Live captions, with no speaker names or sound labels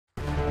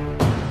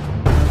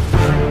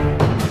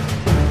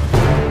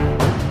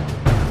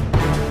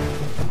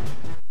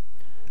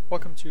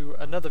to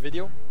another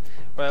video.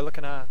 We're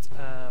looking at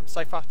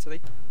Saifa today.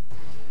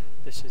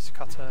 This is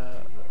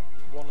Kata,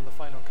 one of the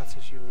final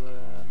katas you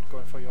learn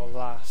going for your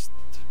last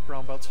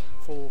brown belt,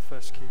 full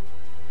first kyu.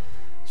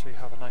 So you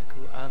have a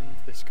Nanku and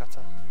this kata.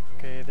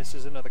 Okay, this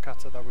is another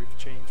kata that we've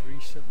changed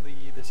recently.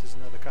 This is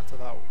another kata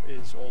that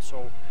is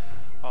also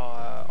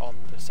on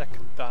the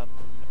second dan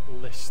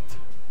list,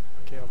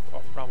 okay, of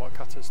brown belt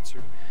katas to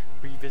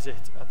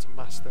revisit and to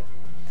master.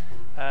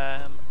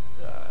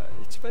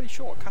 It's a very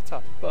short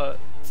kata, but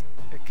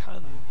it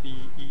can be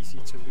easy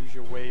to lose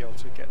your way or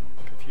to get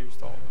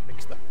confused or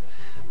mixed up.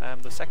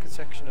 The second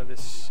section of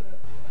this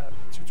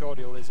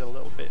tutorial is a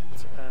little bit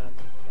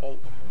all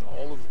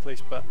over the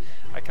place, but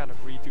I kind of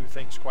redo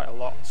things quite a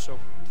lot, so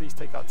please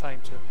take that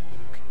time to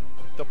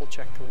double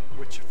check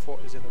which foot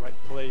is in the right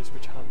place,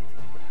 which hand,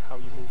 how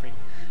you're moving,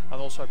 and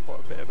also I put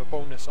a bit of a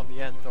bonus on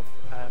the end of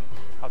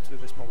how to do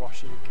this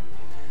mawashi.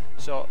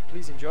 So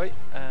please enjoy,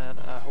 and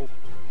I hope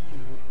you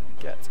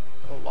get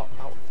a lot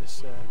out of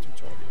this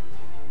tutorial.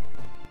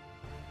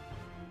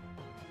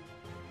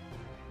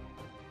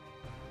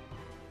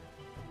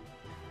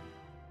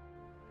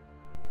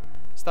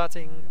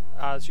 Starting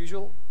as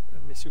usual,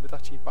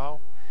 Misubadachi bow,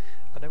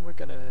 and then we're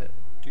gonna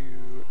do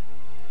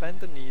bend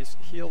the knees,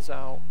 heels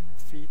out,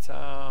 feet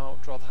out,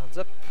 draw the hands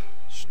up,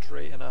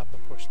 straighten up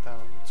and push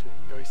down to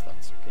yoi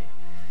stance, okay?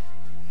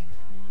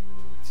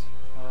 Feet,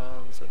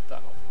 hands are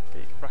down,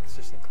 okay? You can practice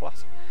this in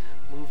class.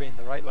 Moving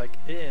the right leg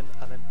in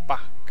and then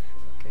back,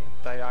 okay?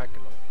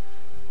 Diagonal.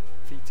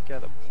 Feet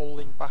together,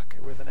 pulling back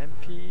with an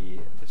MP,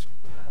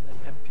 and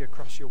then MP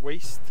across your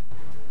waist.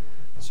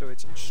 So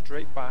it's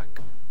straight back,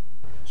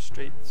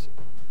 straight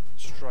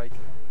strike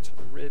to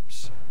the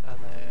ribs, and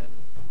then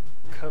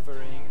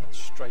covering and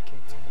striking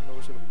to the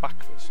nose with a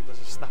back fist. So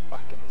there's a snap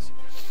back in this.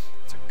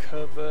 To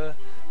cover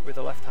with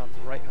the left hand,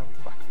 right hand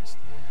back fist.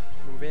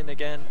 Move in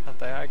again and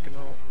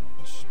diagonal,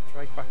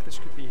 strike back. This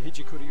could be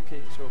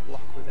hijikuryuki, so a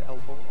block with the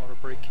elbow or a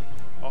breaking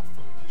off.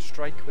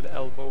 Strike with the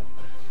elbow,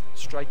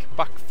 strike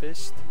back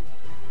fist,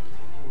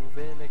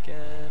 move in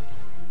again.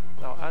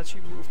 Now as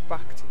you move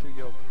back to do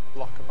your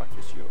block and back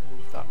fist, you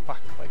move that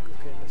back leg,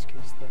 okay, in this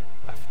case the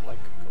left leg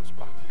goes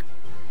back.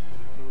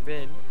 Move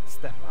in,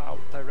 step out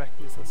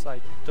directly to the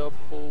side,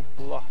 double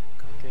block,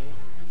 okay?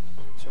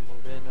 So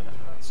move in and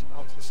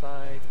out to the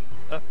side,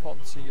 up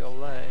onto your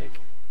leg,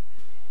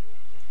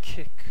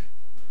 kick,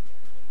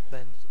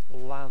 then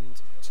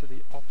land to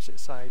the opposite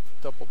side,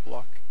 double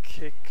block,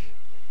 kick.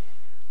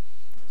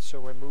 So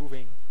we're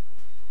moving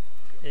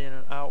in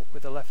and out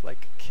with the left leg,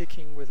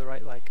 kicking with the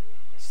right leg,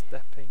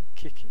 stepping,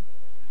 kicking,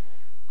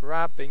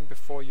 grabbing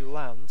before you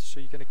land. So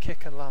you're going to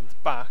kick and land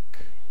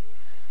back,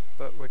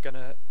 but we're going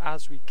to,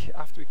 after we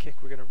kick,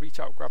 we're going to reach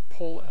out, grab,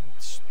 pull, and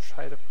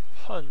try to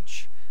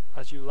punch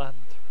as you land.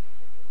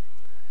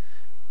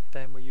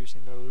 Then we're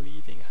using the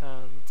leading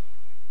hand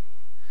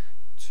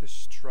to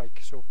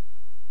strike. So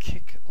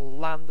kick,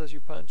 land as you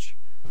punch,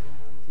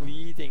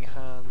 leading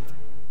hand,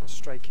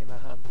 striking the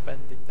hand,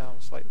 bending down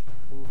slightly,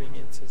 moving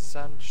into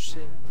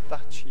Zanshin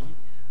Dachi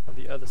on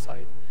the other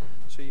side.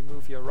 So you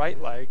move your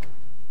right leg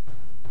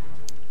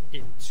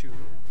into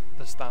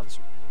the stance.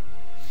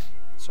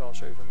 So I'll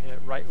show you from here,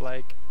 right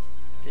leg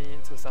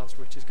into the stance,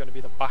 which is going to be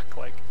the back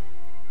leg.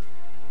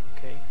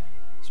 Okay,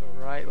 so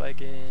right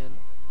leg in,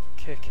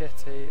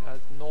 kekete, as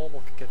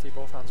normal kekete,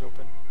 both hands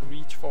open,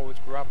 reach forward,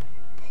 grab,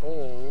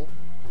 pull,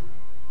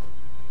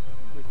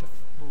 with the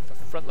move the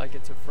front leg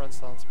into front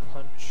stance,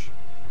 punch,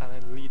 and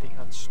then leading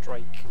hand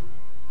strike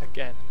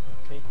again.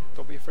 Okay,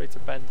 don't be afraid to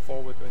bend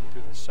forward when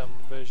you do this. Some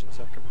versions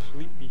are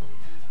completely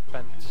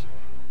bent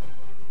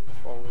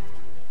forward.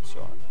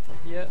 So from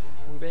here,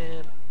 move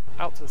in,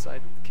 out to the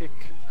side, kick,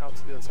 out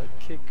to the other side,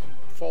 kick,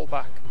 fall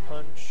back,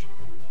 punch,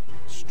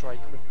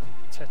 strike with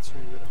tetsu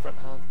with the front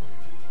hand.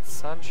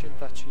 Zanshin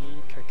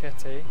Dachi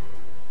Kakete.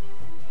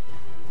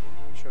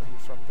 Show you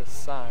from the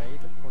side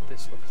what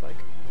this looks like.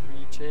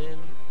 Reach in,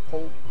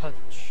 pull,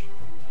 punch,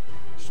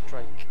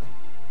 strike.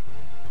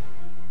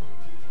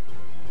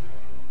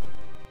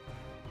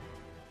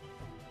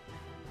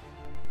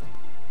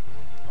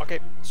 Okay,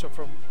 so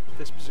from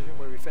this position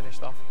where we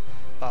finished off,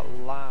 that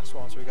last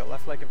one, so we got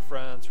left leg in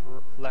front,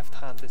 left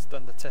hand is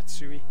done the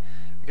tetsui.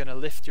 We're going to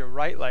lift your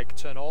right leg,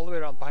 turn all the way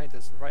around behind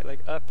us, the right leg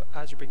up.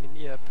 As you bring your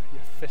knee up,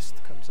 your fist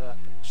comes up,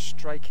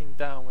 striking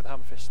down with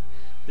hammer fist.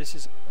 This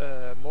is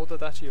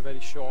Modadachi, a very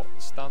short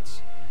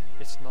stance.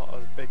 It's not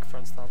a big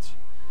front stance.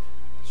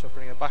 So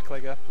bring the back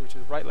leg up, which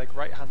is right leg,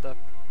 right hand up,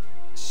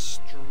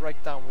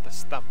 strike down with a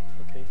stamp,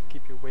 okay?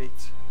 Keep your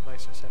weight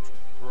nice and central.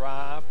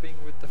 Grabbing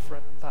with the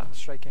front, that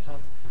striking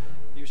hand,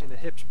 using the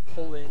hips,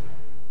 pull in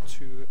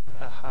to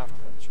a half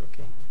punch,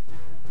 okay?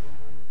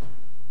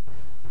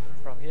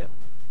 From here,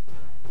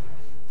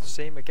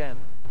 same again,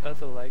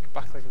 other leg,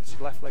 back leg,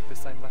 left leg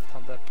this time, left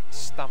hand up,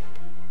 stamp,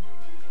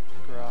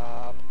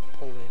 grab,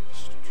 pull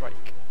in,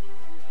 strike.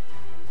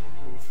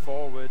 Move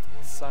forward,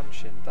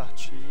 Zanshin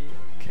Dachi,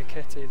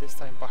 kekete, this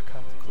time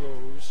backhand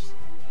close,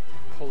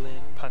 pull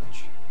in,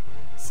 punch.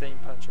 Same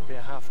punch, okay,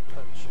 a half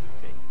punch,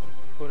 okay,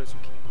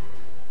 Urazuki.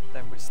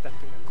 Then we're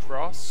stepping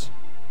across,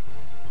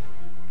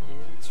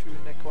 in to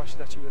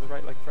Nekawashidachi with the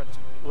right leg front.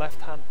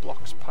 Left hand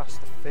blocks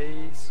past the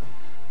face.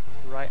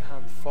 Right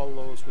hand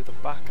follows with the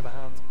back of the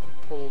hand,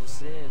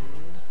 pulls in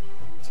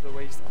to the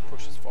waist and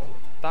pushes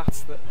forward.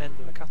 That's the end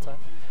of the kata,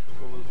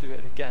 but we'll do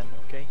it again,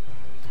 okay?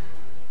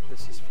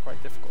 This is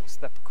quite difficult.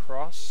 Step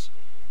across,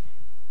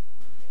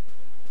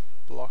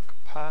 block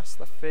past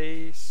the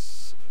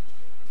face,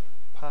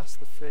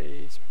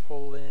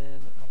 pull in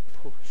and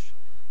push.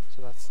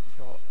 So that's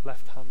your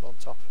left hand on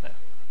top now.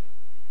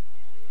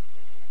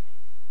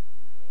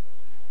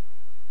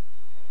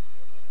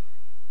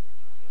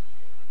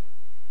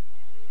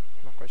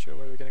 Not quite sure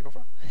where we're going to go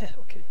from.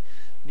 Okay.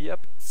 Knee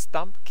up,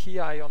 stamp, ki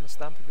on the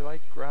stamp if you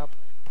like, grab,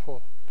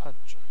 pull,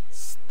 punch.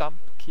 Stamp,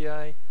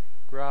 ki,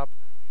 grab,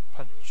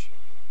 punch.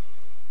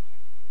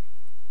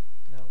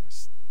 Now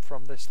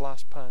from this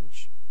last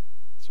punch,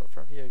 so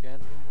from here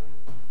again,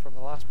 from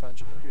the last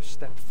punch, you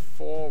step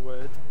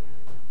forward,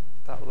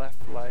 that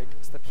left leg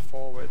steps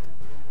forward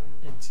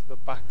into the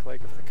back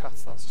leg of the cat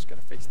stance. It's going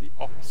to face the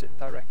opposite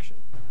direction.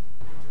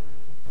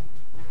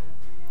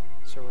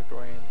 So we're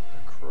going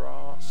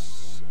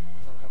across,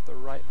 now we have the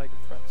right leg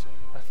in front,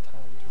 left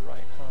hand,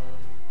 right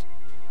hand.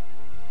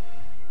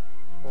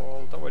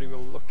 Pull, don't worry, we'll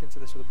look into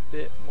this with a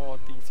bit more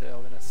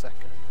detail in a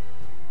second.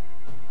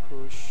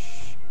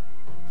 Push,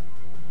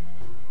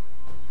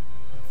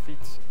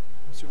 feet,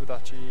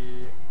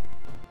 Subudachi.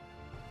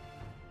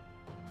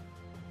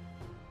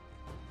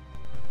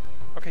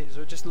 Okay,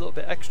 so just a little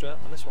bit extra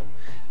on this one,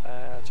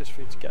 just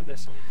for you to get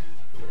this.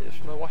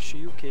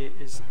 Mawashiyuki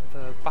is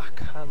the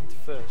backhand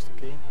first,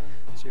 okay?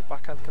 So your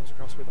backhand comes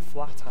across with a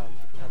flat hand,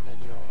 and then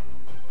your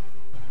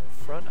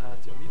front hand,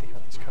 your leading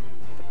hand, is coming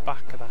with the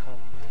back of the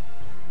hand.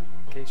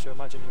 Okay, so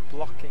imagine you're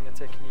blocking a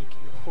technique,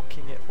 you're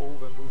hooking it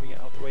over, moving it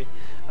out the way,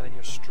 and then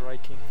you're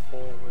striking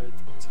forward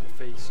to the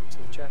face, to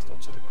the chest, or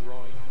to the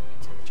groin,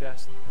 to the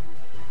chest.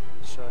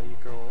 So you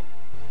go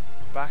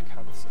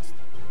backhand,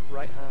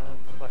 right hand,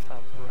 left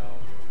hand,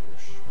 round,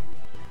 push.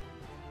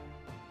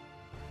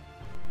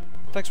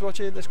 Thanks for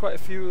watching. There's quite a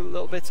few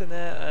little bits in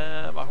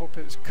there. I hope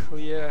it was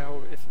clear.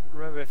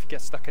 Remember, if you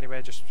get stuck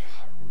anywhere, just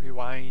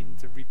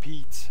rewind,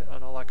 repeat,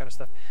 and all that kind of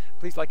stuff.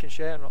 Please like and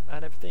share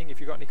and everything. If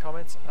you've got any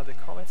comments, add the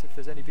comments. If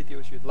there's any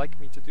videos you'd like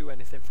me to do,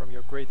 anything from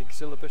your grading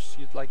syllabus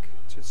you'd like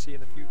to see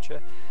in the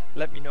future,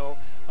 let me know.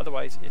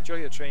 Otherwise, enjoy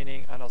your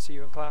training, and I'll see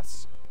you in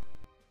class.